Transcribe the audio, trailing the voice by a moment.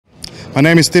My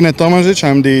name is Tine Tomažić.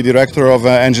 I'm the Director of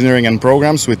Engineering and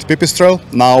Programs with Pipistrel,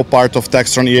 now part of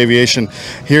Textron eAviation.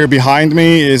 Here behind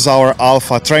me is our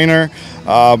Alpha trainer,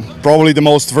 probably the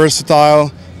most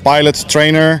versatile pilot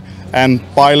trainer and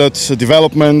pilot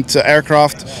development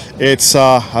aircraft. It's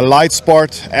a light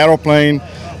sport aeroplane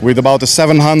with about a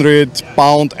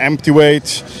 700-pound empty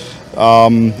weight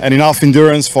and enough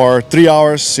endurance for 3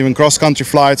 hours, even cross-country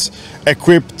flights,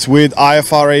 equipped with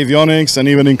IFR avionics and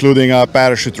even including a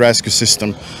parachute rescue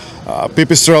system.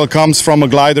 Pipistrel comes from a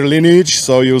glider lineage,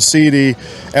 so you'll see the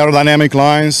aerodynamic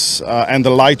lines and the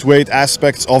lightweight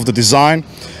aspects of the design.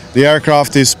 The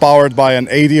aircraft is powered by an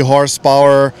 80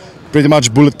 horsepower, pretty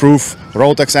much bulletproof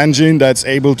Rotax engine that's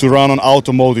able to run on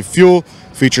automotive fuel,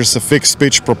 features a fixed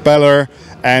pitch propeller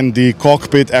and the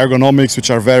cockpit ergonomics,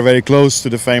 which are very close to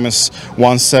the famous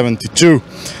 172.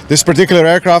 This particular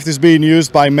aircraft is being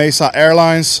used by Mesa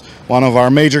Airlines, one of our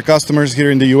major customers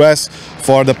here in the US,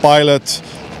 for the pilot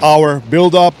hour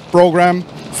build-up program.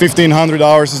 1,500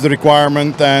 hours is the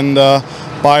requirement, and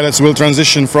pilots will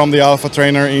transition from the Alpha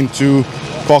trainer into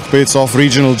cockpits of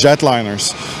regional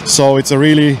jetliners. So it's a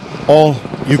really all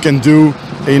you can do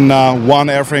in one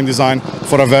airframe design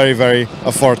for a very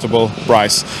affordable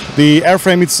price. The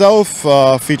airframe itself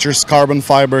features carbon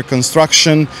fiber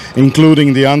construction,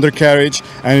 including the undercarriage,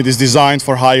 and it is designed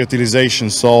for high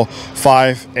utilization, so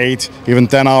 5, 8, even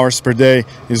 10 hours per day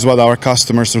is what our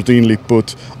customers routinely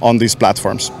put on these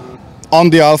platforms. On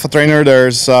the Alpha trainer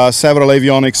there's several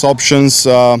avionics options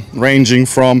ranging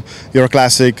from your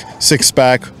classic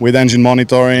 6-pack with engine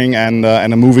monitoring and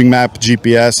a moving map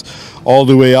GPS, all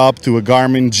the way up to a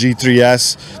Garmin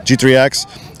G3X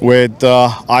with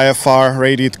IFR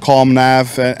rated comm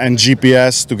nav and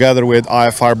GPS together with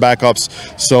IFR backups,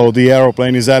 so the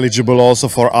aeroplane is eligible also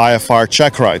for IFR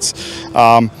check rides.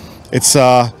 It's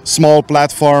a small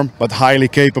platform but highly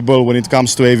capable when it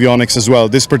comes to avionics as well.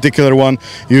 This particular one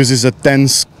uses a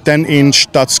 10-inch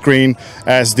touchscreen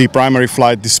as the primary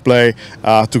flight display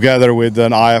together with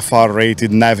an IFR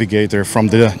rated navigator from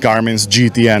the Garmin's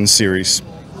GTN series.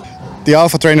 The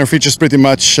Alpha trainer features pretty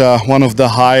much one of the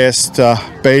highest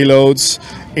payloads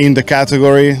in the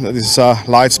category. That is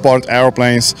light sport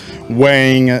airplanes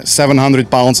weighing 700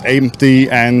 pounds empty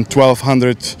and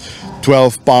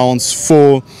 1,212 pounds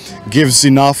full. Gives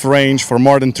enough range for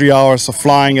more than 3 hours of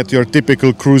flying at your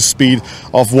typical cruise speed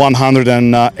of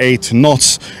 108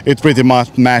 knots. It pretty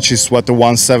much matches what the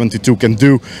 172 can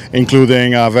do,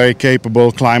 including a very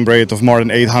capable climb rate of more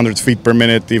than 800 feet per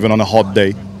minute even on a hot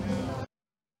day.